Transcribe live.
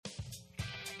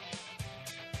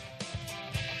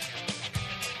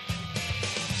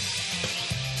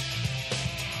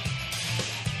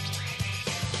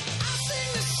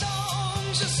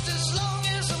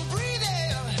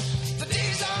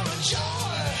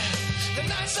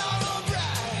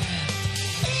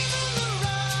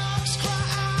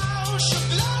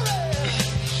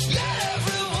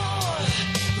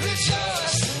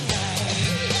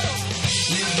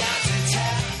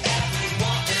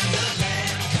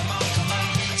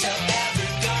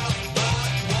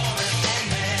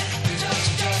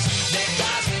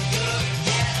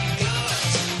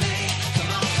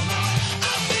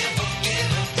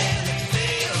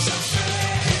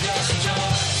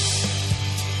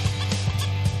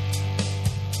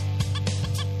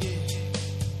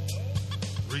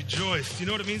rejoice. Do you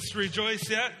know what it means to rejoice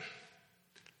yet?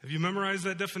 Have you memorized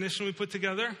that definition we put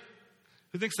together?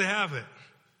 Who thinks they have it?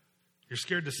 You're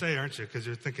scared to say, aren't you? Because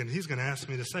you're thinking, he's going to ask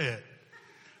me to say it.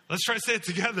 Let's try to say it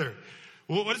together.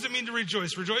 Well, what does it mean to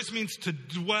rejoice? Rejoice means to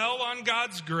dwell on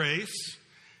God's grace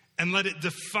and let it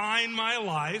define my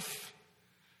life,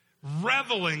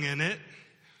 reveling in it,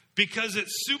 because it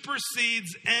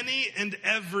supersedes any and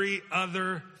every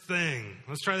other thing.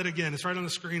 Let's try that again. It's right on the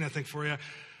screen, I think, for you.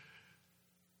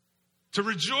 To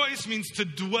rejoice means to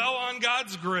dwell on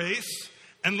God's grace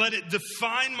and let it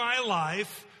define my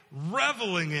life,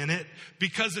 reveling in it,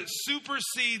 because it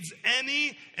supersedes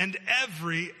any and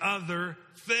every other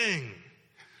thing.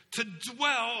 To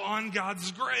dwell on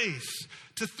God's grace,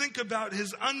 to think about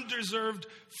his undeserved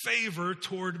favor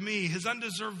toward me, his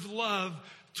undeserved love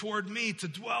toward me, to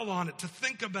dwell on it, to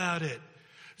think about it.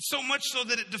 So much so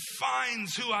that it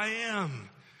defines who I am.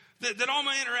 That all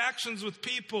my interactions with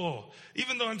people,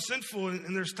 even though I'm sinful,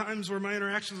 and there's times where my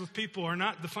interactions with people are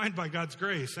not defined by God's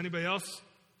grace. Anybody else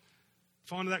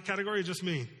fall into that category, or just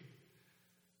me?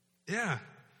 Yeah.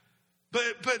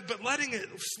 But letting it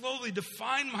slowly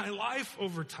define my life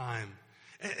over time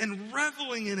and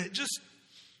reveling in it, just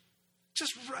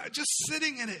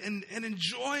sitting in it and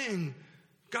enjoying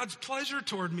God's pleasure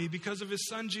toward me because of his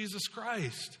son, Jesus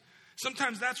Christ.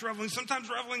 Sometimes that's reveling. Sometimes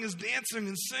reveling is dancing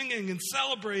and singing and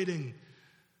celebrating,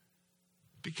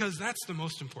 because that's the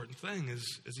most important thing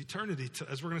is eternity.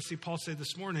 As we're going to see Paul say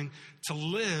this morning, to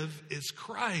live is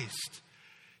Christ.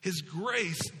 His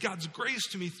grace, God's grace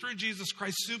to me through Jesus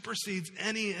Christ, supersedes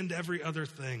any and every other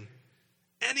thing.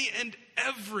 Any and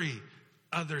every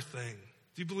other thing.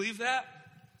 Do you believe that?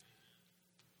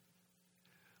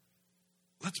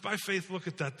 Let's by faith look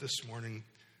at that this morning,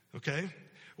 okay?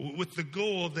 With the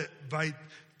goal that by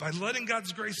letting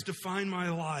God's grace define my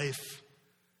life,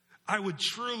 I would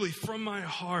truly, from my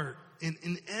heart,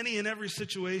 in any and every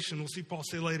situation, we'll see Paul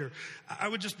say later, I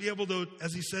would just be able to,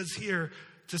 as he says here,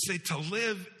 to say, to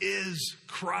live is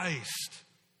Christ.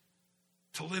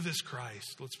 To live is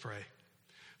Christ. Let's pray.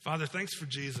 Father, thanks for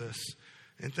Jesus,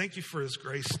 and thank you for his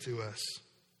grace to us.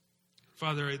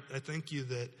 Father, I thank you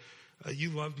that you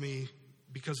love me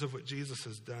because of what Jesus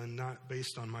has done, not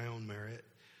based on my own merit.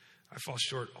 I fall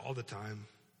short all the time.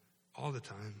 And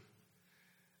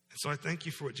so I thank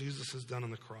you for what Jesus has done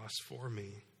on the cross for me.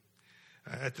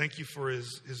 I thank you for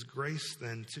his grace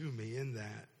then to me in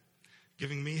that,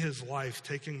 giving me his life,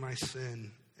 taking my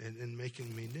sin and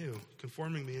making me new,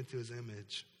 conforming me into his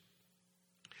image.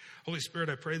 Holy Spirit,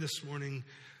 I pray this morning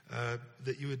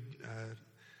that you would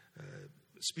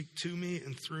speak to me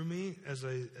and through me as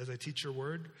I teach your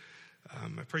word.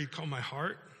 I pray you'd calm my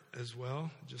heart as well.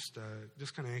 Just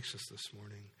kind of anxious this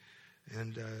morning.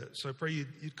 And so I pray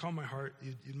you'd calm my heart,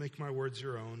 you'd make my words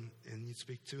your own, and you'd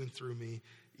speak to and through me,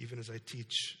 even as I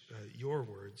teach your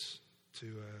words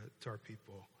to our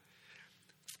people.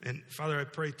 And Father, I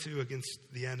pray too against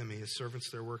the enemy, his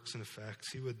servants, their works and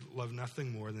effects. He would love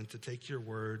nothing more than to take your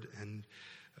word and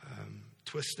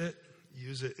twist it,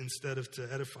 use it instead of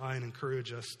to edify and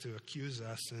encourage us, to accuse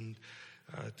us and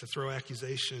to throw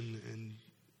accusation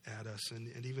at us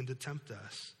and even to tempt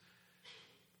us.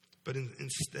 But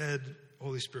instead,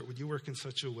 Holy Spirit, would you work in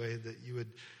such a way that you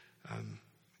would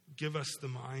give us the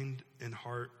mind and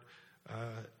heart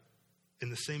in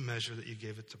the same measure that you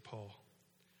gave it to Paul.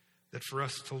 That for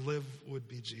us to live would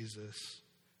be Jesus,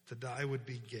 to die would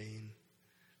be gain,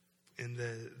 and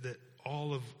that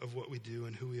all of what we do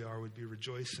and who we are would be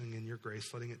rejoicing in your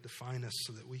grace, letting it define us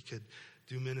so that we could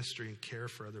do ministry and care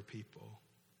for other people.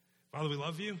 Father, we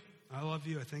love you. I love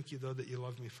you. I thank you, though, that you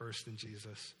love me first in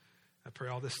Jesus. I pray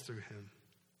all this through him.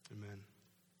 Amen.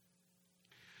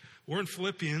 We're in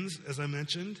Philippians, as I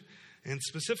mentioned, and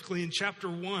specifically in chapter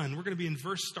 1. We're going to be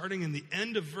starting in the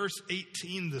end of verse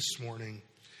 18 this morning.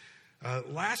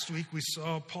 Last week, we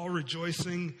saw Paul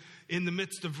rejoicing in the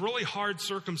midst of really hard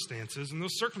circumstances, and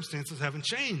those circumstances haven't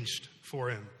changed for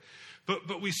him.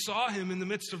 But we saw him in the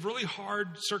midst of really hard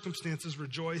circumstances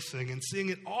rejoicing and seeing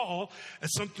it all as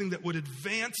something that would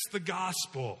advance the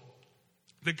gospel.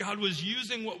 That God was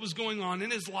using what was going on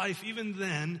in his life even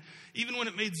then, even when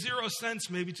it made zero sense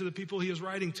maybe to the people he was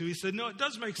writing to. He said, no, it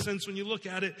does make sense when you look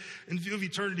at it in view of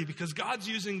eternity, because God's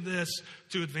using this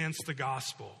to advance the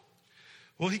gospel.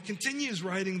 Well, he continues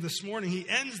writing this morning. He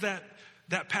ends that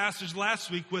passage last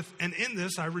week with, and in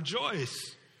this I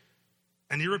rejoice.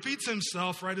 And he repeats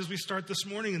himself right as we start this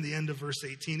morning in the end of verse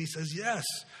 18. He says, yes,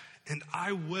 and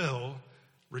I will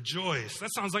rejoice. That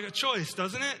sounds like a choice,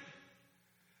 doesn't it?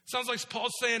 Sounds like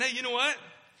Paul's saying, hey, you know what?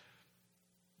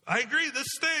 I agree, this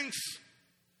stinks,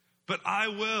 but I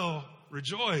will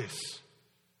rejoice.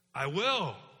 I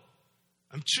will.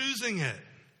 I'm choosing it.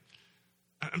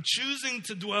 I'm choosing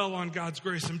to dwell on God's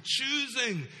grace. I'm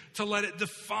choosing to let it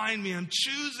define me. I'm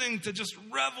choosing to just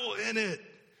revel in it.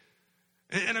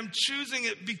 And I'm choosing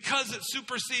it because it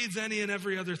supersedes any and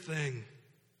every other thing.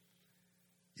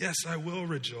 Yes, I will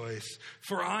rejoice.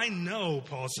 For I know,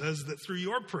 Paul says, that through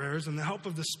your prayers and the help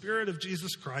of the Spirit of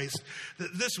Jesus Christ,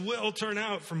 that this will turn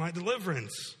out for my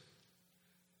deliverance.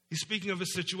 He's speaking of a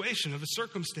situation, of his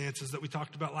circumstances that we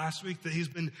talked about last week, that he's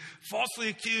been falsely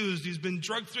accused, he's been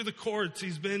drugged through the courts,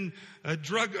 he's been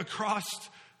drugged across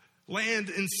land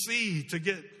and sea to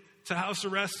get to house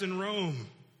arrest in Rome.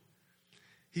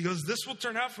 He goes, this will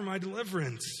turn out for my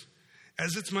deliverance,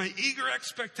 as it's my eager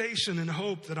expectation and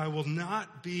hope that I will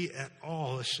not be at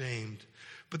all ashamed,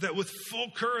 but that with full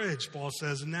courage, Paul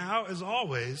says, now as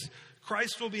always,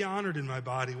 Christ will be honored in my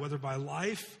body, whether by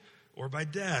life or by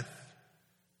death.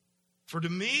 For to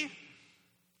me,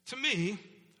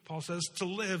 Paul says, to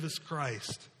live is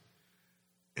Christ,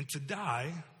 and to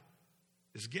die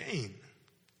is gain.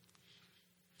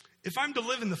 If I'm to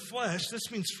live in the flesh,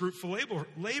 this means fruitful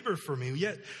labor for me.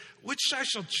 Yet, which I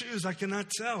shall choose, I cannot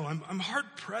tell. I'm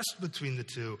hard-pressed between the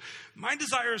two. My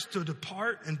desire is to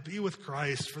depart and be with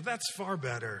Christ, for that's far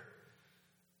better.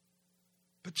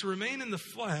 But to remain in the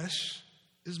flesh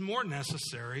is more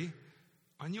necessary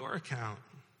on your account.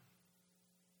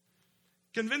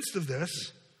 Convinced of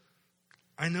this,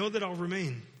 I know that I'll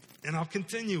remain and I'll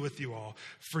continue with you all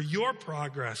for your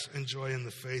progress and joy in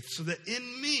the faith, so that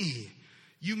in me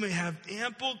you may have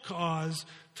ample cause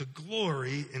to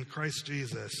glory in Christ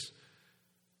Jesus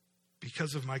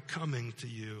because of my coming to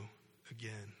you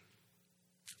again.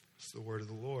 It's the word of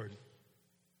the Lord.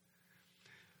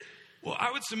 Well,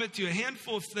 I would submit to you a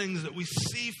handful of things that we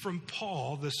see from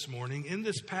Paul this morning in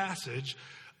this passage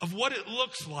of what it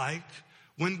looks like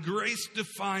when grace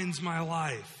defines my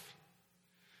life.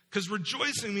 Because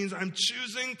rejoicing means I'm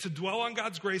choosing to dwell on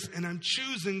God's grace, and I'm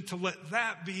choosing to let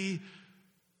that be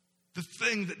the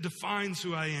thing that defines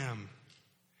who I am.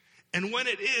 And when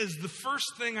it is, the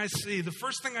first thing I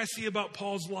see about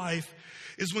Paul's life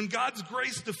is when God's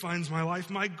grace defines my life,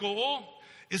 my goal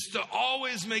is to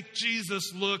always make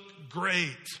Jesus look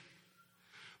great.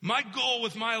 My goal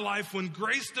with my life, when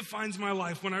grace defines my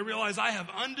life, when I realize I have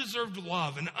undeserved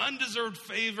love and undeserved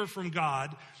favor from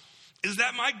God, is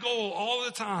that my goal all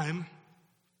the time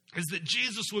is that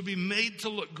Jesus would be made to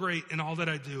look great in all that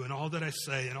I do and all that I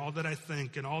say and all that I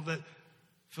think and all that,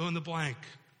 fill in the blank.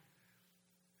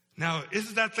 Now,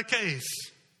 is that the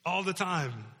case all the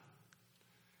time?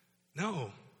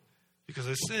 No, because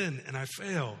I sin and I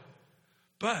fail.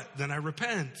 But then I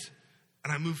repent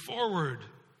and I move forward.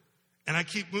 And I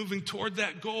keep moving toward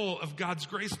that goal of God's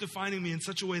grace defining me in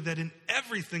such a way that in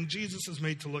everything Jesus is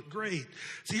made to look great.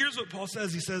 See, here's what Paul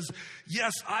says. He says,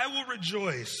 yes, I will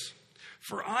rejoice,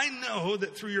 for I know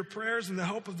that through your prayers and the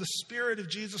help of the Spirit of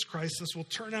Jesus Christ, this will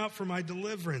turn out for my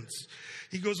deliverance.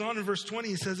 He goes on in verse 20,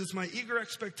 he says, it's my eager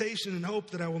expectation and hope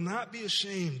that I will not be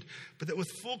ashamed, but that with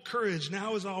full courage,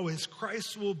 now as always,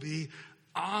 Christ will be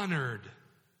honored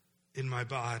in my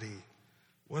body,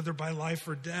 whether by life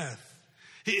or death.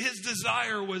 His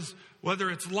desire was,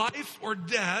 whether it's life or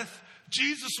death,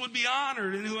 Jesus would be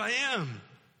honored in who I am.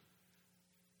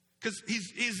 Because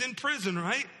he's in prison,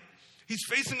 right? He's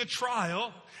facing a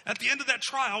trial. At the end of that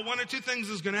trial, one or two things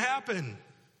is going to happen.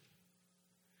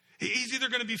 He's either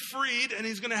going to be freed and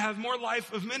he's going to have more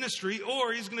life of ministry,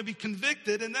 or he's going to be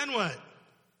convicted and then what?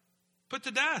 Put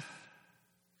to death.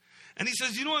 And he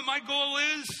says, you know what my goal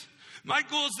is? My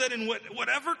goal is that in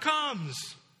whatever comes,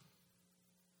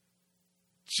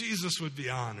 Jesus would be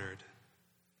honored.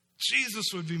 Jesus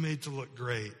would be made to look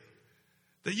great.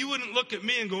 That you wouldn't look at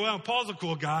me and go, well, Paul's a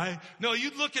cool guy. No,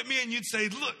 you'd look at me and you'd say,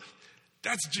 look,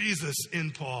 that's Jesus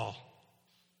in Paul.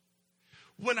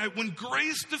 When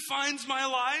grace defines my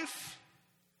life,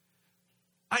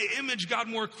 I image God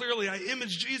more clearly. I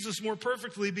image Jesus more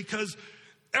perfectly, because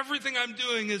everything I'm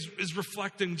doing is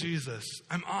reflecting Jesus.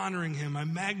 I'm honoring him.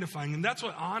 I'm magnifying him. That's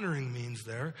what honoring means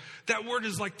there. That word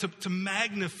is like to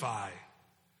magnify.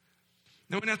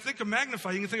 Now, when I think of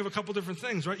magnify, you can think of a couple different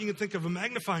things, right? You can think of a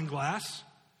magnifying glass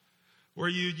where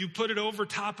you put it over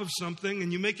top of something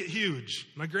and you make it huge.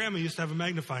 My grandma used to have a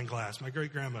magnifying glass, my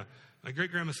great-grandma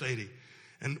Sadie.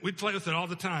 And we'd play with it all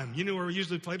the time. You knew where we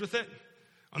usually played with it?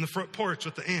 On the front porch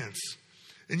with the ants.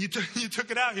 And you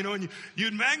took it out, and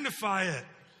you'd magnify it.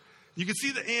 You could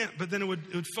see the ant, but then it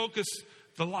would focus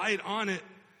the light on it.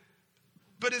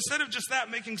 But instead of just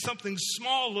that, making something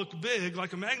small look big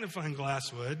like a magnifying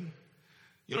glass would,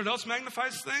 you know what else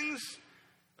magnifies things?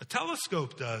 A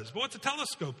telescope does. But what's a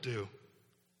telescope do?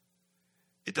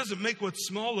 It doesn't make what's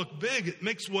small look big. It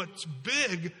makes what's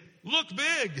big look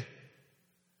big.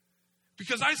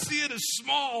 because I see it as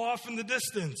small off in the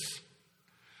distance.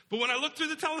 But when I look through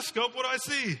the telescope, what do I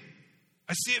see?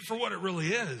 I see it for what it really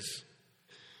is.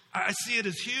 I see it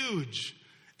as huge,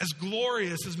 as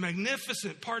glorious, as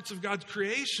magnificent parts of God's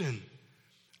creation.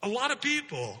 A lot of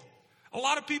people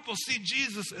see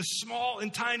Jesus as small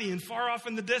and tiny and far off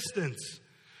in the distance.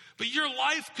 But your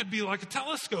life could be like a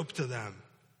telescope to them.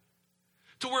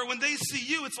 To where when they see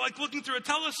you, it's like looking through a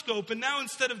telescope, and now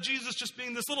instead of Jesus just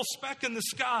being this little speck in the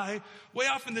sky, way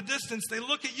off in the distance, they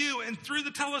look at you, and through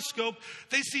the telescope,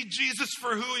 they see Jesus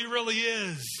for who he really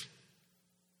is.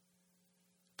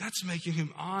 That's making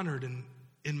him honored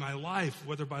in my life,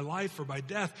 whether by life or by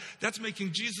death. That's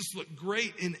making Jesus look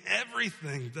great in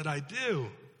everything that I do.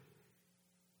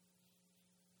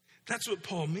 That's what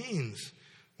Paul means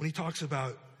when he talks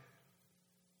about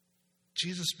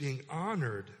Jesus being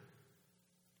honored.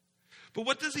 But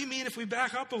what does he mean if we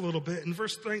back up a little bit in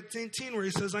verse 19 where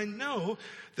he says, I know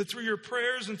that through your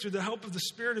prayers and through the help of the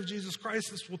Spirit of Jesus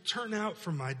Christ, this will turn out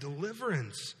for my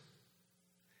deliverance.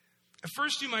 At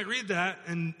first you might read that,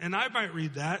 and I might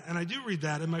read that, and I do read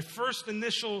that, and my first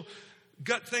initial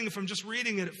gut thing, if I'm just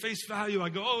reading it at face value, I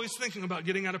go, oh, he's thinking about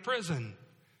getting out of prison.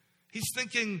 He's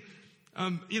thinking,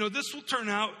 this will turn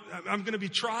out, I'm going to be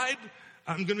tried,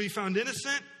 I'm going to be found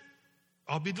innocent,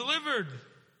 I'll be delivered,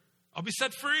 I'll be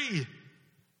set free.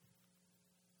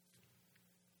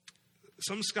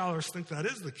 Some scholars think that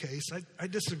is the case. I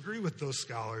disagree with those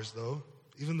scholars, though.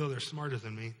 Even though they're smarter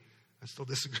than me, I still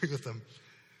disagree with them.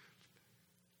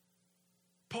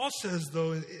 Paul says,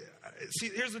 though, see,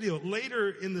 here's the deal.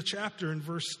 Later in the chapter, in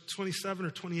verse 27 or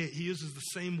 28, he uses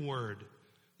the same word.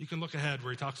 You can look ahead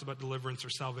where he talks about deliverance or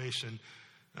salvation.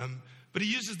 But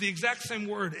he uses the exact same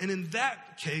word. And in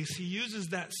that case, he uses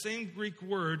that same Greek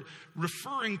word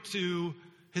referring to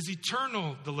his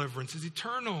eternal deliverance, his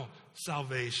eternal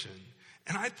salvation.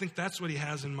 And I think that's what he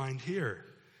has in mind here.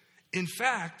 In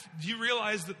fact, do you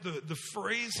realize that the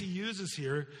phrase he uses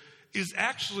here is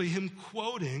actually him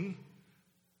quoting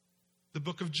the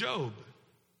book of Job?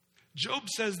 Job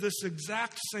says this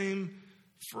exact same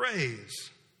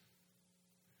phrase.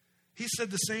 He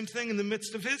said the same thing in the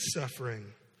midst of his suffering.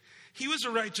 He was a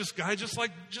righteous guy, just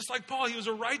like Paul. He was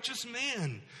a righteous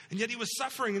man, and yet he was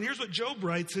suffering. And here's what Job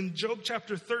writes in Job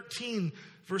chapter 13,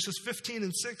 verses 15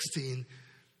 and 16.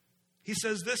 He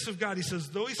says this of God. He says,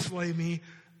 though he slay me,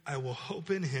 I will hope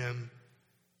in him,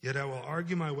 yet I will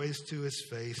argue my ways to his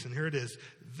face. And here it is.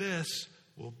 This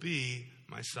will be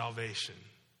my salvation.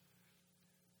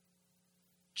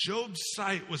 Job's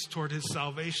sight was toward his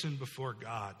salvation before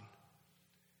God.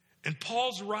 And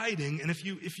Paul's writing, and if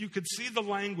you could see the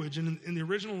language, and in the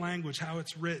original language, how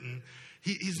it's written,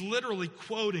 he's literally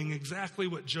quoting exactly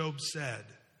what Job said.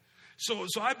 So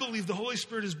I believe the Holy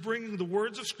Spirit is bringing the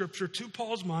words of Scripture to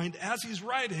Paul's mind as he's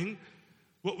writing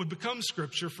what would become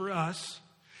Scripture for us.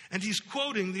 And he's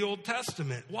quoting the Old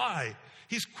Testament. Why?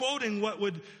 He's quoting what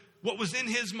was in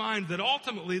his mind, that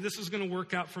ultimately this is going to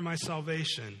work out for my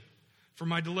salvation, for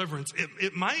my deliverance.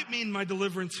 It might mean my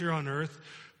deliverance here on earth,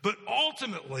 but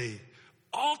ultimately,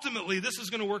 this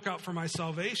is going to work out for my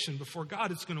salvation. Before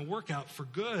God, it's going to work out for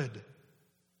good.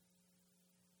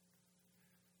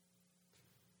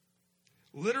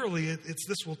 Literally, it's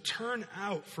this will turn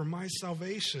out for my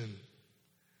salvation.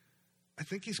 I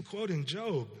think he's quoting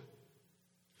Job.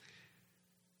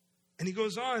 And he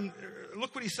goes on,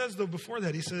 look what he says, though, before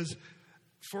that. He says,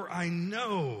 for I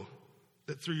know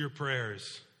that through your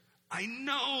prayers, I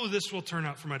know this will turn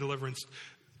out for my deliverance.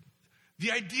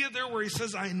 The idea there where he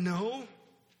says, I know,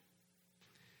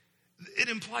 it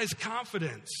implies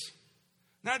confidence.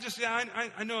 Not just,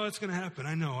 I know it's going to happen.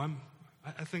 I know.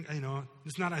 I think,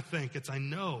 it's not I think, it's I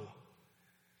know.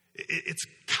 It's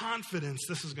confidence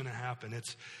this is going to happen.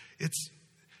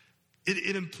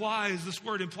 It implies, this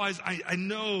word implies, I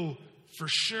know for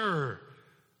sure.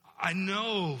 I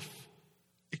know,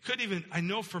 I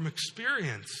know from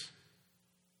experience.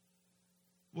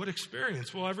 What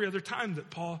experience? Well, every other time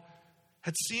that Paul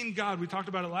had seen God, we talked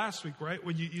about it last week, right?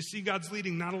 When you see God's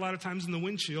leading, not a lot of times in the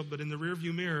windshield, but in the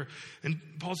rearview mirror. And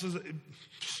Paul says,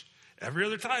 every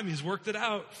other time he's worked it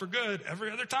out for good. Every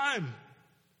other time.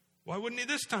 Why wouldn't he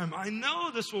this time? I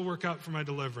know this will work out for my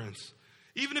deliverance.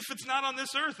 Even if it's not on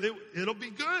this earth, it'll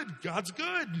be good. God's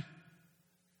good.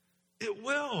 It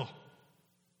will.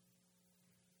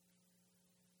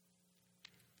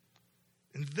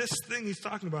 And this thing he's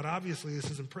talking about, obviously,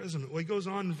 this is imprisonment. Well, he goes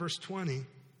on in verse 20.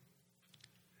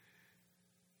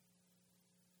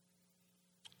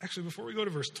 Actually, before we go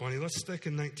to verse 20, let's stick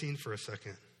in 19 for a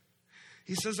second.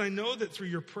 He says, I know that through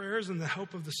your prayers and the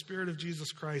help of the Spirit of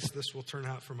Jesus Christ, this will turn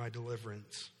out for my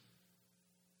deliverance.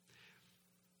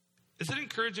 Is it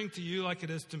encouraging to you like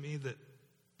it is to me that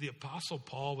the Apostle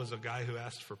Paul was a guy who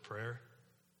asked for prayer?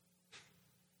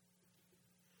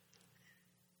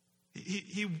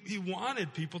 He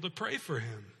wanted people to pray for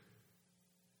him.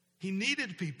 He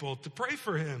needed people to pray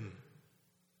for him.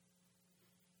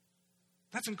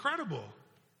 That's incredible.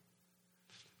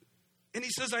 And he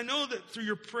says, I know that through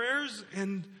your prayers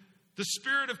and the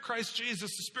Spirit of Christ Jesus,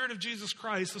 the Spirit of Jesus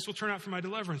Christ, this will turn out for my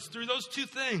deliverance. Through those two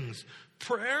things,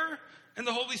 prayer and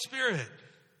the Holy Spirit.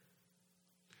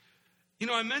 You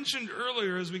know, I mentioned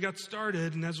earlier as we got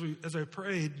started and as I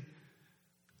prayed,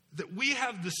 that we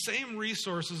have the same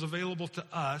resources available to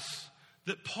us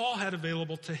that Paul had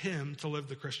available to him to live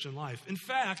the Christian life. In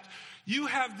fact, you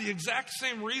have the exact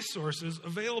same resources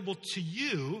available to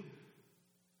you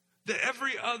that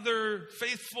every other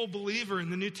faithful believer in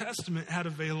the New Testament had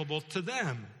available to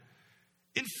them.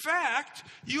 In fact,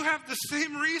 you have the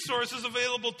same resources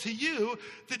available to you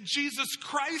that Jesus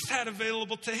Christ had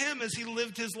available to him as he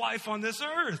lived his life on this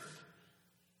earth.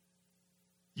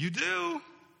 You do.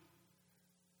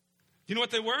 You know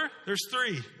what they were? There's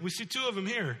three. We see two of them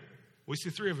here. We see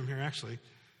three of them here, actually.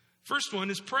 First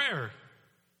one is prayer.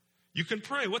 You can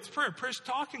pray. What's prayer? Prayer is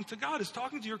talking to God. It's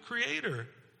talking to your Creator.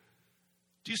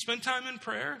 Do you spend time in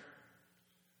prayer?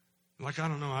 Like, I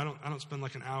don't know. I don't spend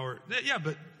like an hour. Yeah,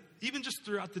 but even just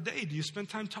throughout the day, do you spend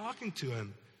time talking to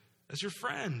him as your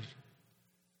friend,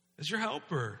 as your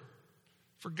helper,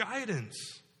 for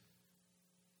guidance?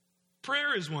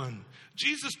 Prayer is one.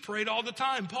 Jesus prayed all the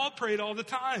time. Paul prayed all the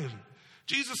time.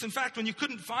 Jesus, in fact, when you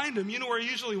couldn't find him, you know where he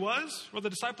usually was? Where the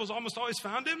disciples almost always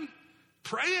found him?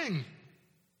 Praying.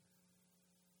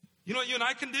 You know what you and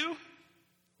I can do?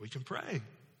 We can pray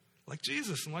like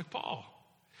Jesus and like Paul.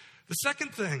 The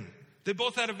second thing they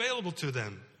both had available to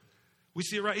them, we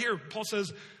see it right here. Paul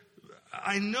says,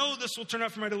 I know this will turn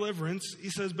out for my deliverance. He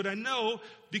says, but I know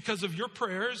because of your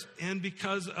prayers and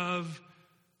because of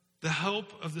the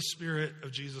help of the Spirit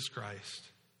of Jesus Christ.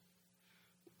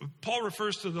 Paul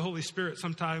refers to the Holy Spirit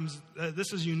sometimes.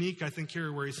 This is unique, I think,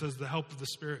 here where he says the help of the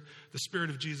Spirit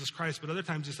of Jesus Christ. But other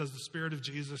times he says the Spirit of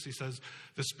Jesus. He says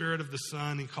the Spirit of the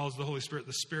Son. He calls the Holy Spirit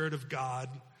the Spirit of God.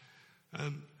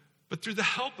 But through the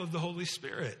help of the Holy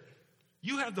Spirit.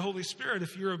 You have the Holy Spirit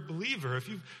if you're a believer. If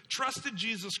you've trusted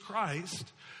Jesus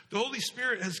Christ, the Holy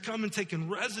Spirit has come and taken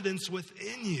residence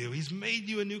within you. He's made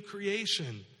you a new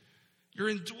creation. You're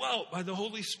indwelt by the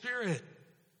Holy Spirit.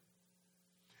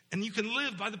 And you can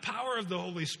live by the power of the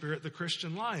Holy Spirit, the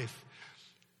Christian life.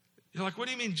 You're like, what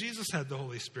do you mean Jesus had the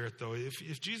Holy Spirit, though?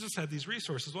 If Jesus had these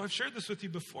resources, well, I've shared this with you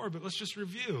before, but let's just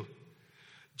review.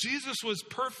 Jesus was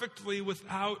perfectly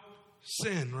without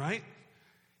sin, right?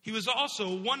 He was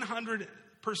also 100%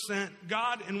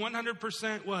 God and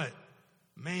 100% what?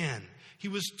 Man. He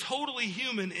was totally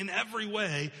human in every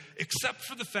way, except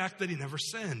for the fact that he never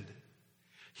sinned.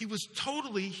 He was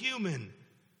totally human,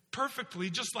 perfectly,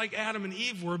 just like Adam and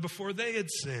Eve were before they had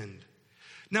sinned.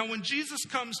 Now, when Jesus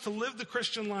comes to live the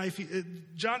Christian life,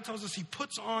 John tells us he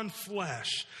puts on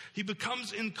flesh. He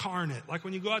becomes incarnate, like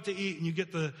when you go out to eat and you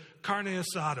get the carne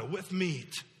asada with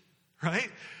meat, right?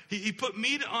 He put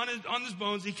meat on his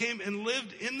bones. He came and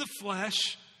lived in the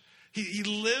flesh. He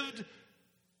lived,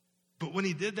 but when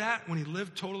he did that, when he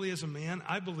lived totally as a man,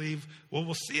 I believe, well,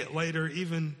 we'll see it later,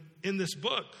 even in this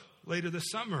book, later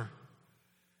this summer,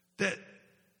 that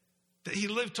he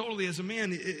lived totally as a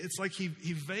man. It's like he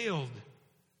veiled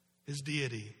his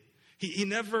deity. He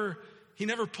never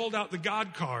pulled out the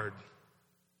God card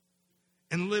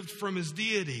and lived from his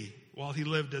deity while he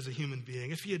lived as a human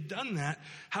being. If he had done that,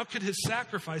 how could his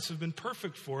sacrifice have been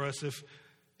perfect for us if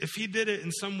he did it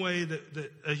in some way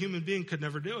that a human being could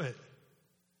never do it?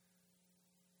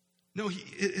 No,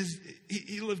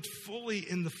 he lived fully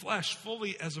in the flesh,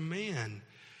 fully as a man.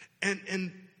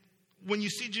 And when you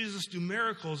see Jesus do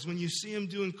miracles, when you see him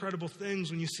do incredible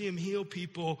things, when you see him heal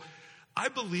people, I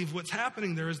believe what's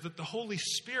happening there is that the Holy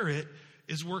Spirit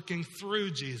is working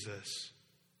through Jesus.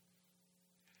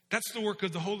 That's the work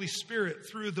of the Holy Spirit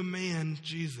through the man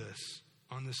Jesus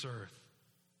on this earth.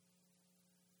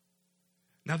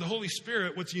 Now, the Holy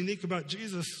Spirit, what's unique about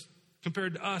Jesus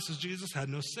compared to us is Jesus had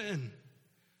no sin.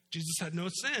 Jesus had no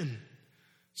sin.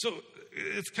 So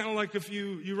it's kind of like if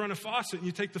you run a faucet and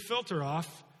you take the filter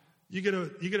off, you get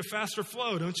a faster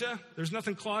flow, don't you? There's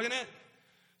nothing clogging it.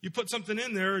 You put something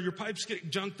in there, your pipes get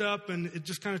junked up and it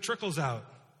just kind of trickles out.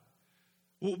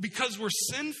 Well, because we're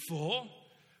sinful,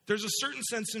 there's a certain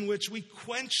sense in which we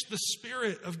quench the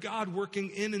Spirit of God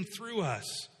working in and through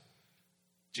us.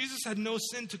 Jesus had no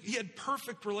sin. He had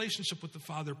perfect relationship with the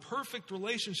Father, perfect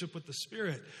relationship with the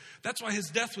Spirit. That's why his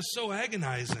death was so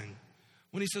agonizing.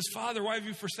 When he says, Father, why have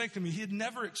you forsaken me? He had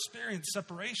never experienced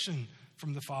separation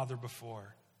from the Father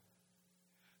before.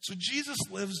 So Jesus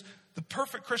lives the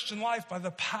perfect Christian life by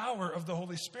the power of the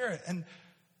Holy Spirit. And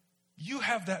you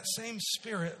have that same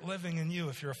Spirit living in you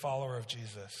if you're a follower of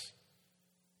Jesus.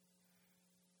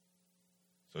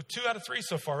 So 2 out of 3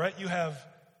 so far, right? You have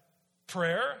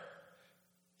prayer.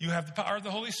 You have the power of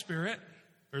the Holy Spirit,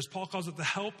 or as Paul calls it, the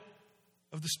help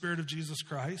of the Spirit of Jesus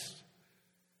Christ.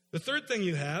 The third thing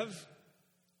you have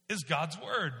is God's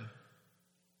Word.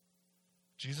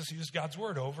 Jesus used God's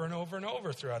Word over and over and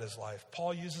over throughout his life.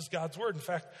 Paul uses God's Word. In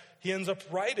fact, he ends up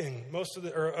writing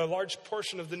a large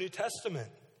portion of the New Testament.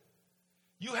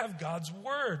 You have God's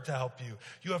Word to help you.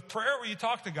 You have prayer where you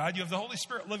talk to God. You have the Holy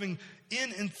Spirit living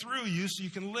in and through you so you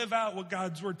can live out what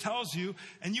God's Word tells you.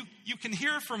 And you can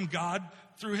hear from God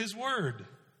through his Word.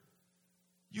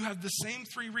 You have the same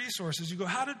 3 resources. You go,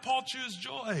 how did Paul choose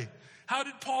joy? How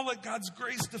did Paul let God's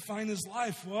grace define his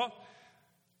life? Well,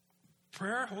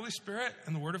 prayer, Holy Spirit,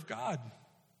 and the Word of God.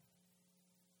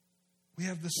 We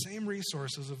have the same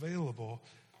resources available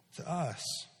to us.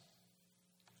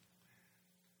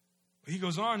 He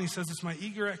goes on, he says, it's my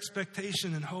eager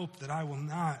expectation and hope that I will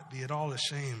not be at all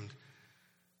ashamed,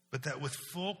 but that with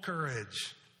full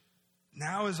courage,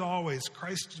 now as always,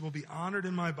 Christ will be honored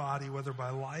in my body, whether by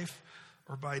life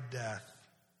or by death.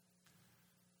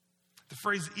 The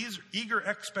phrase eager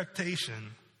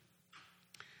expectation,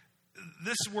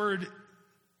 this word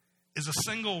is a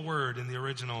single word in the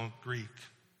original Greek.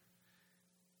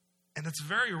 And it's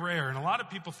very rare. And a lot of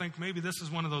people think maybe this is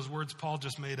one of those words Paul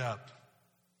just made up,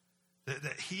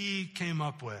 that he came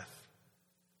up with.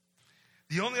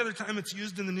 The only other time it's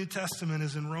used in the New Testament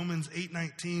is in Romans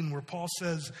 8:19, where Paul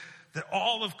says that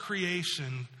all of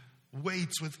creation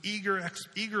waits with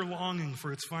eager longing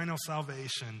for its final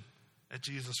salvation at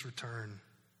Jesus' return.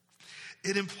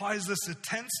 It implies this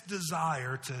intense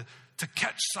desire to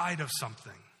catch sight of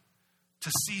something,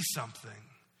 to see something,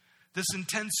 this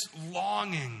intense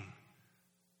longing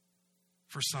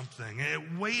for something,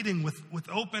 waiting with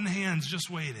open hands, just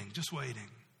waiting.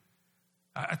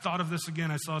 I thought of this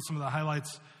again. I saw some of the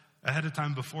highlights ahead of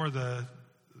time before the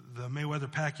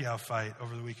Mayweather-Pacquiao fight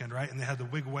over the weekend, right? And they had the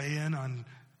big weigh-in on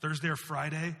Thursday or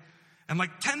Friday. And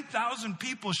like 10,000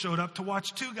 people showed up to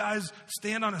watch 2 guys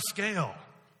stand on a scale.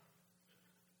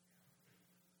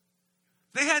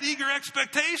 They had eager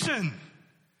expectation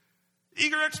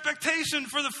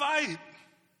for the fight.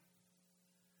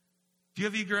 Do you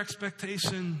have eager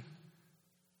expectation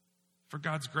for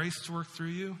God's grace to work through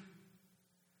you?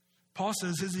 Paul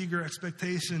says his eager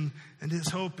expectation and his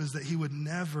hope is that he would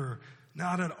never,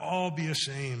 not at all, be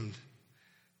ashamed,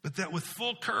 but that with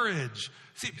full courage.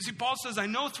 See, Paul says, I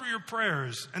know through your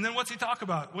prayers. And then what's he talk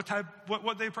about?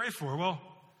 What they pray for? Well,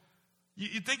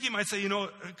 you'd think he might say,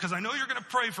 because I know you're going to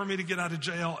pray for me to get out of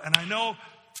jail, and I know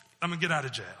I'm going to get out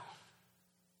of jail.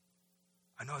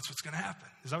 I know that's what's going to happen.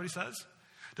 Is that what he says?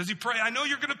 Does he pray? I know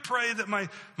you're going to pray that my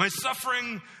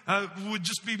suffering would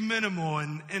just be minimal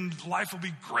and life will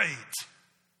be great.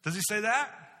 Does he say that?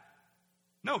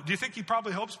 No. Do you think he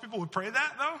probably hopes people would pray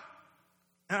that, though?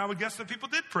 And I would guess that people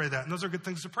did pray that. And those are good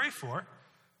things to pray for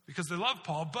because they love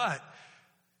Paul. But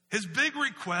his big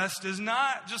request is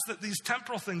not just that these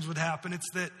temporal things would happen.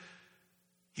 It's that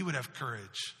he would have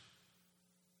courage.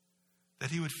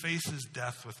 That he would face his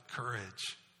death with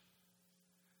courage.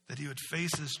 That he would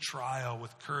face his trial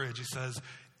with courage. He says,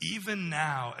 even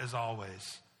now as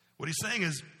always. What he's saying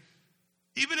is,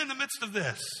 even in the midst of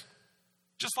this,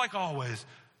 just like always,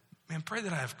 man, pray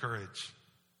that I have courage.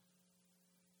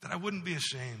 That I wouldn't be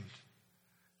ashamed.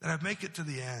 That I'd make it to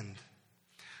the end.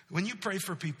 When you pray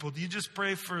for people, do you just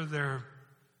pray for their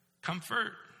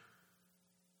comfort?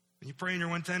 When you pray in your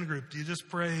 110 group, do you just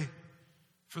pray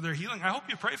for their healing? I hope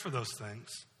you pray for those things.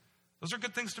 Those are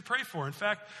good things to pray for. In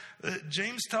fact,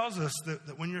 James tells us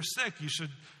that when you're sick, you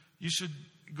should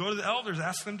go to the elders,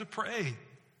 ask them to pray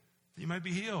that you might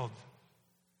be healed.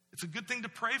 It's a good thing to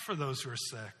pray for those who are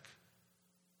sick.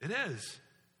 It is.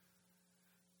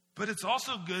 But it's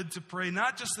also good to pray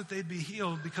not just that they'd be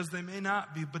healed, because they may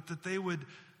not be, but that they would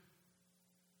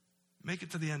make it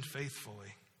to the end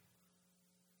faithfully.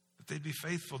 That they'd be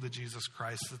faithful to Jesus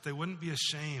Christ, that they wouldn't be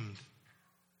ashamed.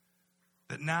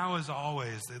 That now as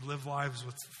always, they'd live lives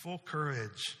with full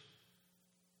courage.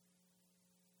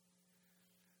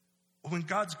 When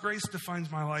God's grace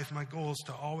defines my life, my goal is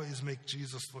to always make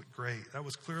Jesus look great. That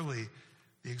was clearly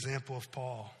the example of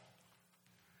Paul.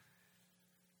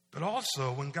 But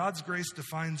also, when God's grace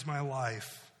defines my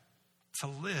life, to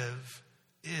live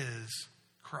is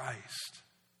Christ.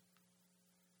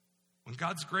 When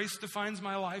God's grace defines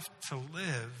my life, to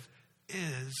live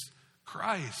is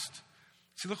Christ.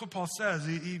 See, look what Paul says.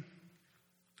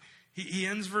 He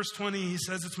ends verse 20. He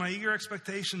says, it's my eager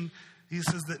expectation. He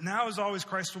says that now as always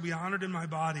Christ will be honored in my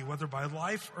body, whether by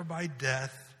life or by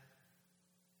death.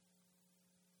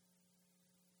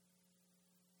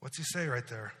 What's he say right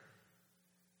there?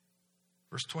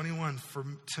 Verse 21, for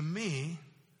to me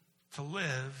to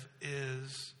live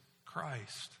is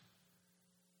Christ.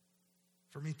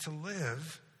 For me to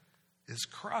live is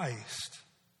Christ.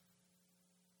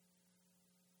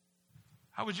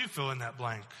 How would you fill in that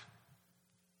blank?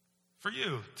 For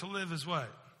you, to live is what?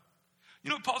 You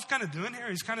know what Paul's kind of doing here?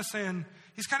 He's kind of saying,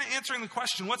 he's kind of answering the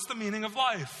question, what's the meaning of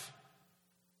life?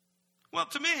 Well,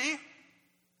 to me,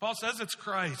 Paul says it's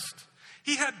Christ.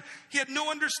 He had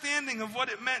no understanding of what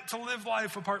it meant to live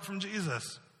life apart from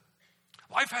Jesus.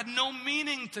 Life had no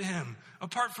meaning to him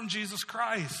apart from Jesus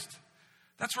Christ.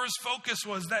 That's where his focus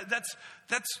was.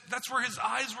 That's where his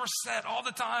eyes were set all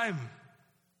the time.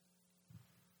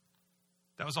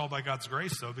 That was all by God's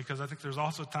grace, though, because I think there's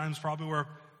also times probably where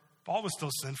Paul was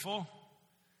still sinful.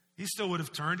 He still would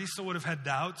have turned. He still would have had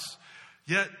doubts.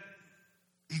 Yet,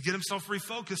 he'd get himself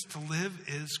refocused. To live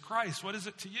is Christ. What is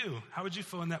it to you? How would you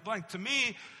fill in that blank? To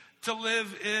me, to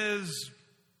live is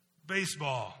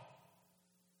baseball.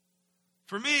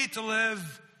 For me, to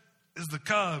live is the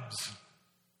Cubs.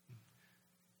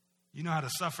 You know how to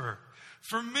suffer.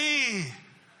 For me,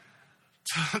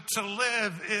 to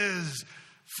live is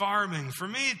farming. For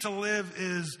me, to live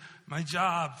is my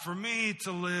job. For me,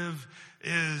 to live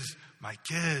is my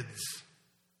kids.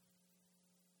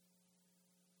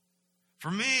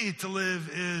 For me, to live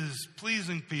is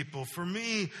pleasing people. For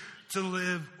me, to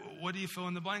live, what do you fill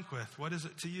in the blank with? What is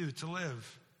it to you to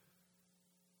live?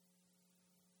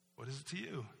 What is it to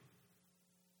you?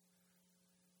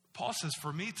 Paul says,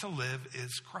 for me to live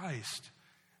is Christ.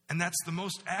 And that's the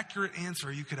most accurate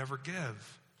answer you could ever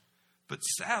give. But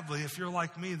sadly, if you're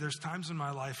like me, there's times in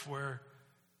my life where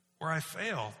I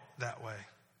fail that way.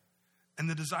 And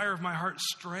the desire of my heart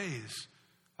strays.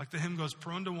 Like the hymn goes,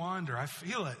 prone to wander. I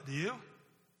feel it. Do you?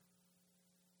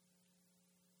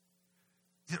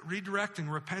 Yet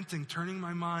redirecting, repenting, turning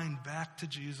my mind back to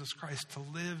Jesus Christ. To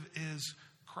live is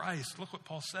Christ. Look what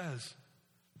Paul says.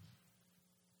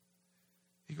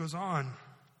 He goes on.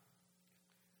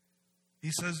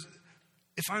 He says,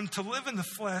 if I'm to live in the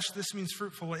flesh, this means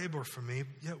fruitful labor for me.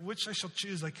 Yet which I shall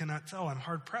choose, I cannot tell. I'm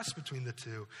hard pressed between the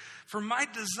two. For my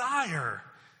desire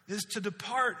is to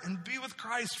depart and be with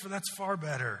Christ, for that's far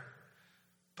better.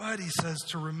 But, he says,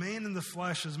 to remain in the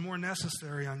flesh is more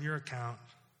necessary on your account.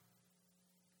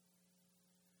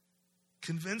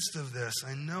 Convinced of this,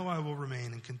 I know I will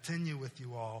remain and continue with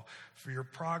you all for your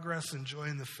progress and joy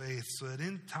in the faith, so that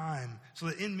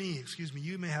in me,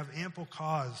 you may have ample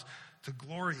cause to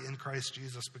glory in Christ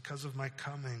Jesus because of my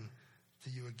coming to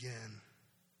you again.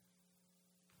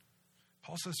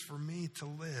 Paul says, for me to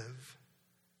live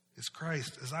is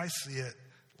Christ. As I see it,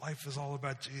 life is all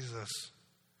about Jesus.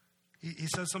 He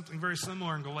says something very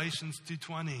similar in Galatians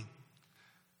 2:20.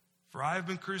 For I have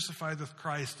been crucified with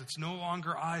Christ. It's no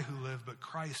longer I who live, but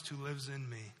Christ who lives in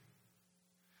me.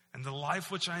 And the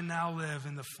life which I now live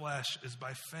in the flesh is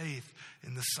by faith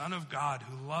in the Son of God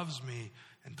who loves me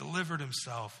and delivered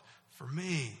himself for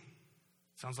me.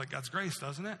 Sounds like God's grace,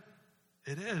 doesn't it?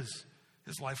 It is.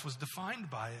 His life was defined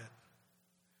by it.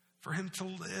 For him to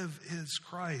live is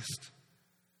Christ.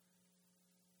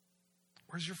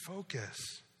 Where's your focus?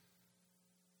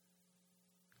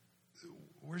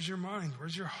 Where's your mind?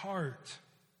 Where's your heart?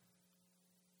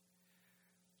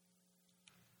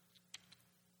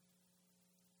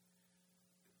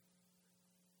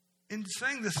 In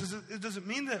saying this, does it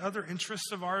mean that other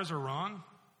interests of ours are wrong?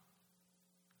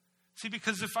 See,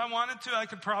 because if I wanted to, I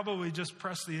could probably just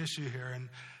press the issue here, and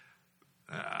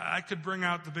I could bring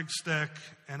out the big stick,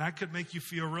 and I could make you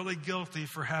feel really guilty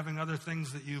for having other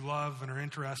things that you love and are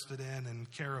interested in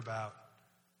and care about.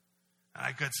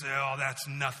 I could say, oh, that's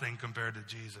nothing compared to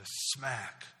Jesus.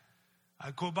 Smack.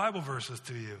 I'd quote Bible verses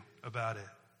to you about it.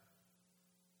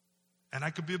 And I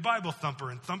could be a Bible thumper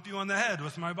and thump you on the head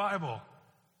with my Bible.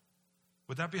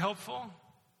 Would that be helpful?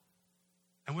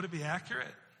 And would it be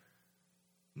accurate?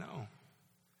 No.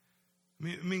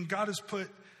 I mean, God has put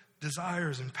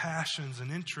desires and passions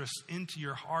and interests into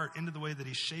your heart, into the way that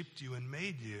he shaped you and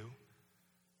made you.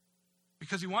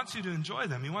 Because he wants you to enjoy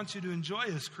them. He wants you to enjoy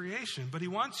his creation. But he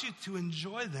wants you to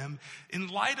enjoy them in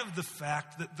light of the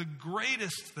fact that the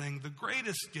greatest thing, the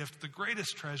greatest gift, the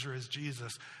greatest treasure is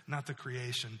Jesus, not the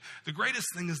creation. The greatest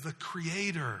thing is the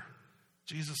Creator,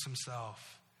 Jesus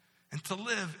himself. And to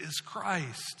live is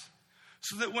Christ.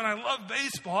 So that when I love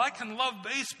baseball, I can love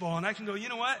baseball and I can go, you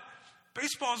know what?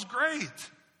 Baseball is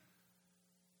great.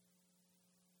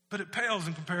 But it pales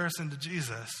in comparison to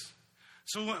Jesus.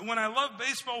 So when I love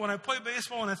baseball, when I play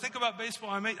baseball, when I think about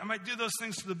baseball, I might do those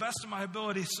things to the best of my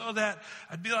ability so that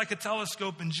I'd be like a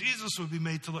telescope and Jesus would be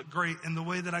made to look great in the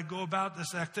way that I go about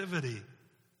this activity.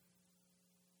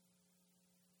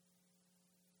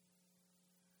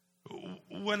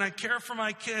 When I care for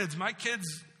my kids,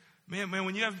 man,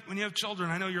 when you have children,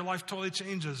 I know your life totally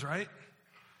changes, right?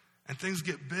 And things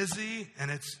get busy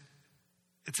and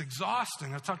it's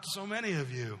exhausting. I've talked to so many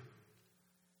of you.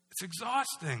 It's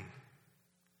exhausting.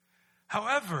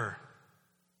 However,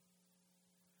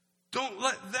 don't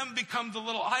let them become the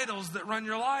little idols that run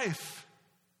your life.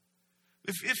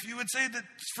 If you would say that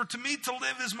to me to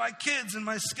live is my kids and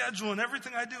my schedule and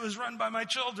everything I do is run by my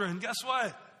children, guess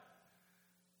what?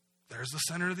 There's the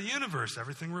center of the universe.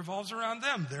 Everything revolves around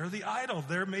them. They're the idol.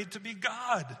 They're made to be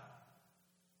God.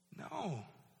 No.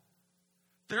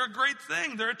 They're a great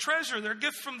thing. They're a treasure. They're a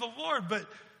gift from the Lord, but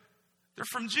they're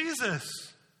from Jesus.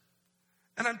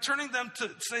 And I'm turning them to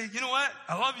say, you know what?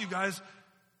 I love you guys.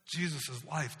 Jesus is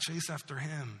life. Chase after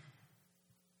him.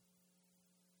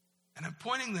 And I'm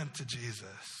pointing them to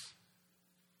Jesus.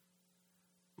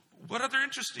 What other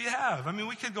interests do you have? I mean,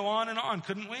 we could go on,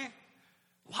 couldn't we?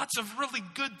 Lots of really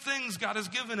good things God has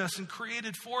given us and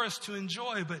created for us to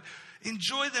enjoy, but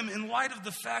enjoy them in light of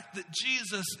the fact that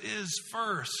Jesus is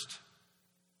first.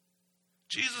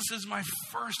 Jesus is my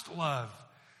first love.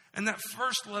 And that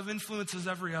first love influences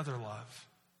every other love.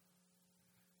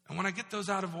 And when I get those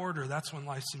out of order, that's when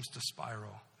life seems to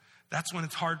spiral. That's when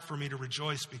it's hard for me to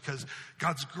rejoice because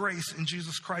God's grace in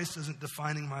Jesus Christ isn't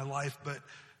defining my life, but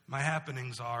my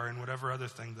happenings are and whatever other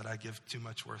thing that I give too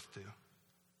much worth to.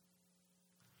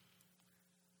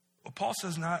 Well, Paul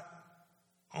says not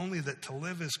only that to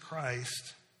live is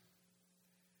Christ,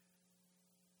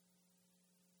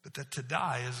 but that to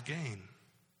die is gain.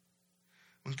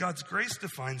 When God's grace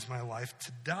defines my life,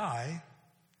 to die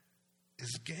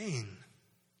is gain.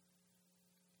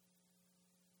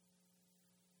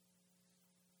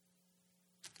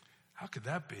 How could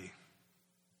that be?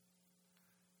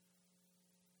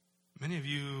 Many of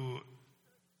you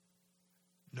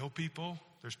know people.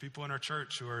 There's people in our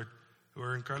church who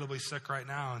are incredibly sick right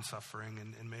now and suffering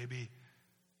and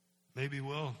maybe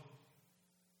will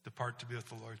depart to be with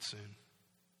the Lord soon.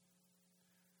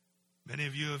 Many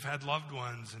of you have had loved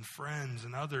ones and friends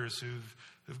and others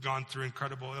who've gone through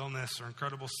incredible illness or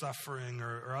incredible suffering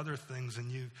or other things,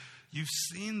 and you've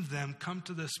seen them come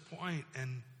to this point,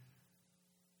 and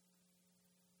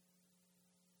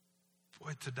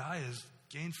boy, to die is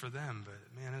gain for them,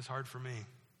 but man, it's hard for me.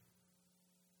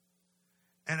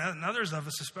 And others of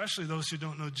us, especially those who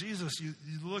don't know Jesus, you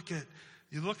look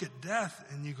at death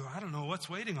and you go, I don't know what's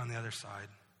waiting on the other side.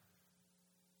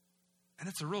 And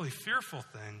it's a really fearful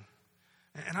thing.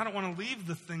 And I don't want to leave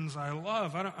the things I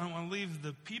love. I don't want to leave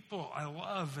the people I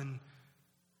love. And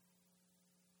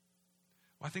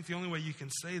I think the only way you can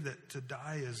say that to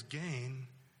die is gain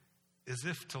is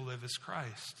if to live is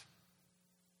Christ.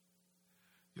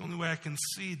 The only way I can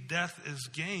see death as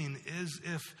gain is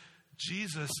if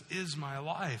Jesus is my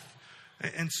life.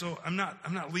 And so I'm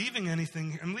not leaving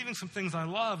anything. I'm leaving some things I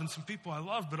love and some people I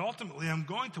love, but ultimately I'm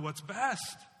going to what's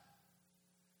best.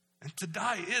 And to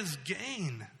die is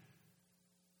gain.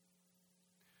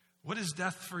 What is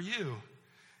death for you?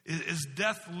 Is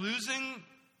death losing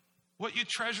what you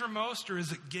treasure most, or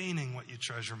is it gaining what you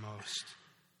treasure most?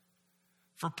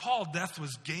 For Paul, death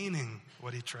was gaining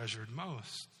what he treasured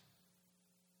most.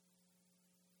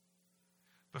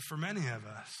 But for many of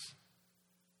us,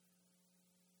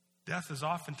 death is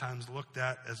oftentimes looked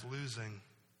at as losing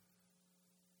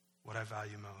what I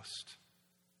value most,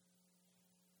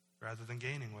 rather than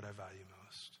gaining what I value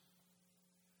most.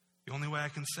 The only way I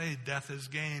can say death is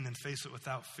gain and face it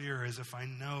without fear is if I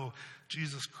know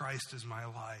Jesus Christ is my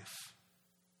life.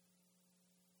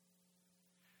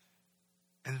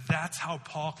 And that's how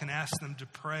Paul can ask them to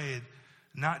pray,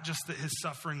 not just that his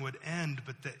suffering would end,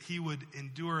 but that he would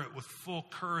endure it with full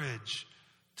courage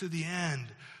to the end,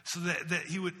 so that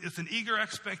he would, with an eager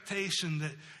expectation,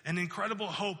 that an incredible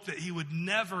hope that he would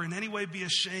never in any way be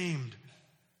ashamed,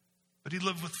 but he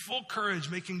lived with full courage,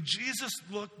 making Jesus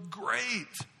look great,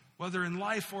 whether in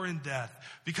life or in death,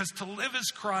 because to live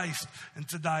is Christ and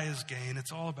to die is gain.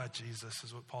 It's all about Jesus,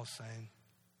 is what Paul's saying.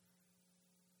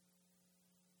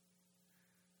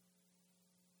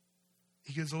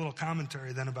 He gives a little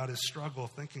commentary then about his struggle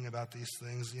thinking about these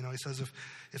things. He says,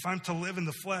 if I'm to live in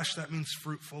the flesh, that means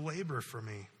fruitful labor for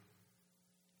me.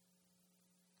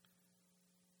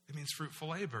 It means fruitful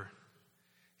labor.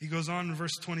 He goes on in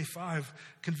verse 25,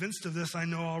 convinced of this, I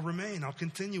know I'll remain. I'll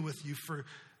continue with you for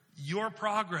your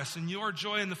progress and your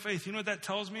joy in the faith. You know what that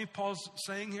tells me, Paul's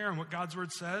saying here, and what God's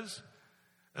word says?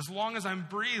 As long as I'm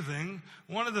breathing,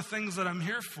 one of the things that I'm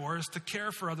here for is to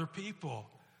care for other people,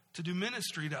 to do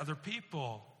ministry to other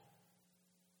people,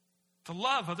 to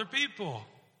love other people.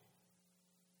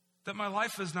 That my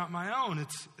life is not my own.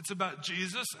 It's about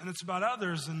Jesus and it's about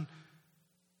others and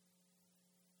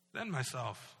then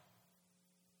myself.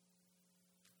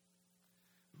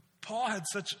 Paul had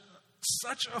such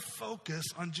a focus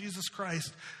on Jesus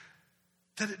Christ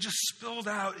that it just spilled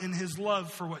out in his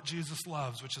love for what Jesus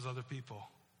loves, which is other people.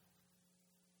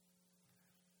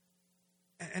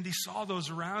 And he saw those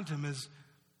around him as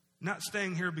not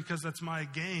staying here because that's my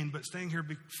gain, but staying here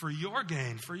for your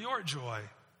gain, for your joy,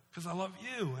 because I love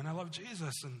you and I love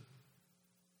Jesus.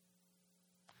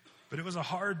 But it was a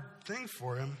hard thing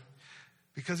for him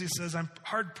because he says, I'm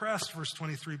hard pressed, verse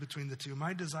 23, between the two.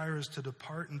 My desire is to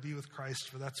depart and be with Christ,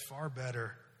 for that's far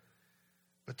better.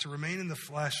 But to remain in the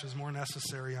flesh is more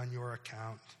necessary on your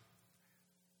account.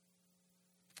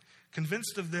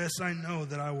 Convinced of this, I know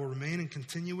that I will remain and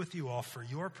continue with you all for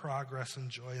your progress and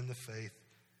joy in the faith.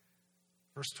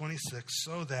 Verse 26,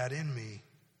 so that in me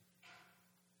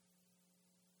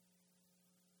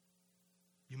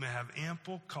you may have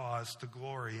ample cause to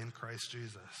glory in Christ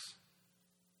Jesus.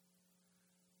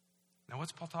 Now,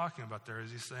 what's Paul talking about there?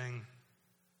 Is he saying,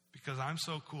 because I'm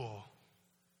so cool,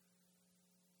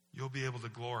 you'll be able to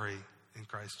glory in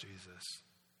Christ Jesus?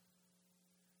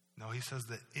 No, he says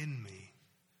that in me,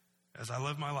 as I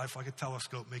live my life like a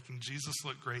telescope, making Jesus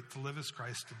look great, to live as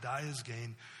Christ, to die as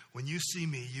gain, when you see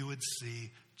me, you would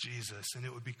see Jesus. And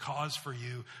it would be cause for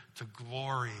you to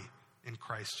glory in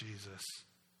Christ Jesus.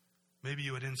 Maybe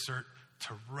you would insert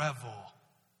to revel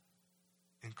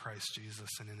in Christ Jesus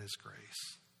and in his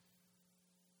grace.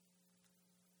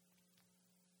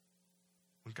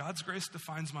 When God's grace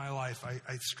defines my life,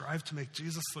 I strive to make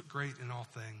Jesus look great in all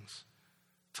things.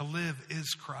 To live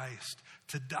is Christ.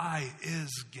 To die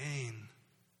is gain.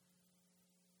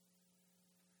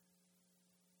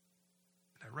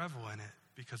 And I revel in it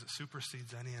because it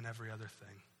supersedes any and every other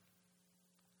thing.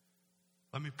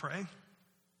 Let me pray,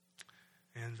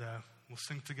 and we'll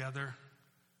sing together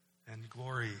and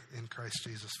glory in Christ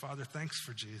Jesus. Father, thanks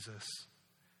for Jesus.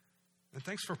 And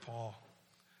thanks for Paul.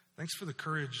 Thanks for the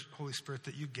courage, Holy Spirit,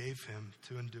 that you gave him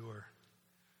to endure.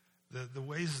 The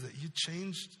ways that you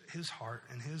changed his heart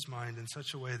and his mind in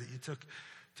such a way that you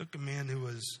took a man who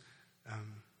was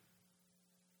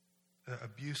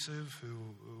abusive,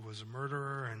 who was a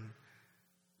murderer, and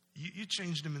you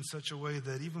changed him in such a way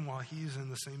that even while he's in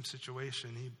the same situation,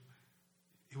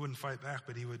 he wouldn't fight back,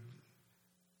 but he would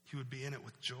be in it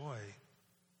with joy.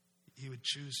 He would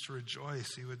choose to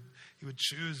rejoice. He would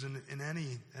choose in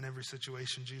any and every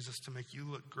situation, Jesus, to make you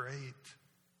look great.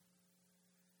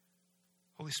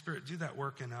 Holy Spirit, do that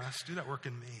work in us. Do that work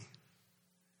in me.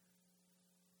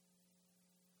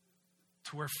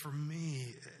 To where for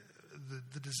me,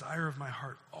 the desire of my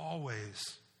heart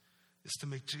always is to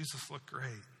make Jesus look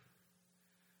great.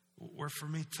 Where for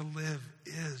me to live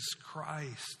is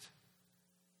Christ.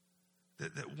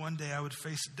 That one day I would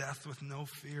face death with no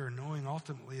fear, knowing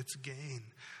ultimately it's gain.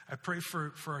 I pray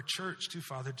for our church too,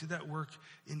 Father. Do that work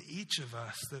in each of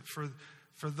us. That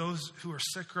for those who are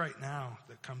sick right now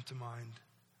that come to mind,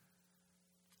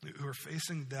 who are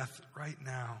facing death right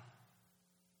now,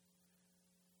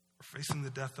 or facing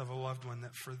the death of a loved one,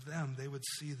 that for them they would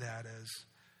see that as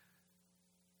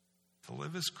to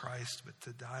live as Christ, but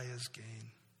to die as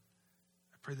gain.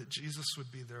 I pray that Jesus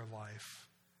would be their life.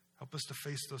 Help us to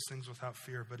face those things without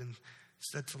fear, but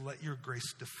instead to let your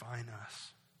grace define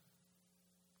us.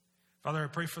 Father, I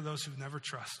pray for those who've never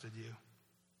trusted you,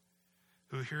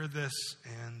 who hear this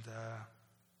and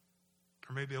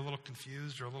are maybe a little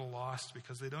confused or a little lost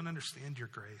because they don't understand your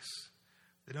grace.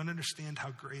 They don't understand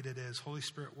how great it is. Holy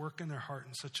Spirit, work in their heart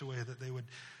in such a way that they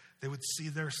would see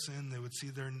their sin, they would see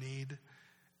their need,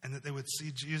 and that they would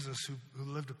see Jesus who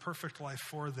lived a perfect life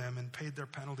for them and paid their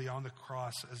penalty on the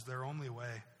cross as their only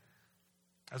way,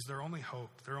 as their only hope,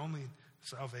 their only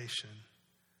salvation.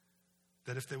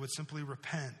 That if they would simply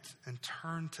repent and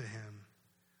turn to him,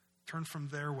 turn from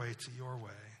their way to your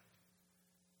way,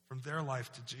 from their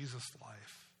life to Jesus'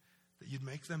 life, that you'd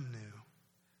make them new,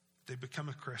 that they become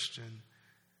a Christian,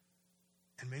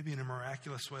 and maybe in a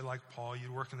miraculous way like Paul,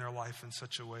 you'd work in their life in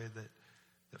such a way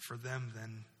that for them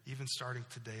then, even starting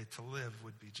today, to live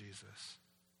would be Jesus.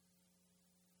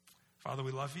 Father,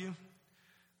 we love you.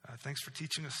 Thanks for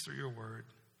teaching us through your word.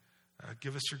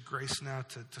 Give us your grace now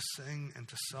to sing and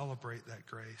to celebrate that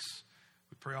grace.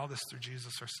 We pray all this through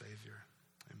Jesus, our Savior.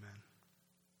 Amen.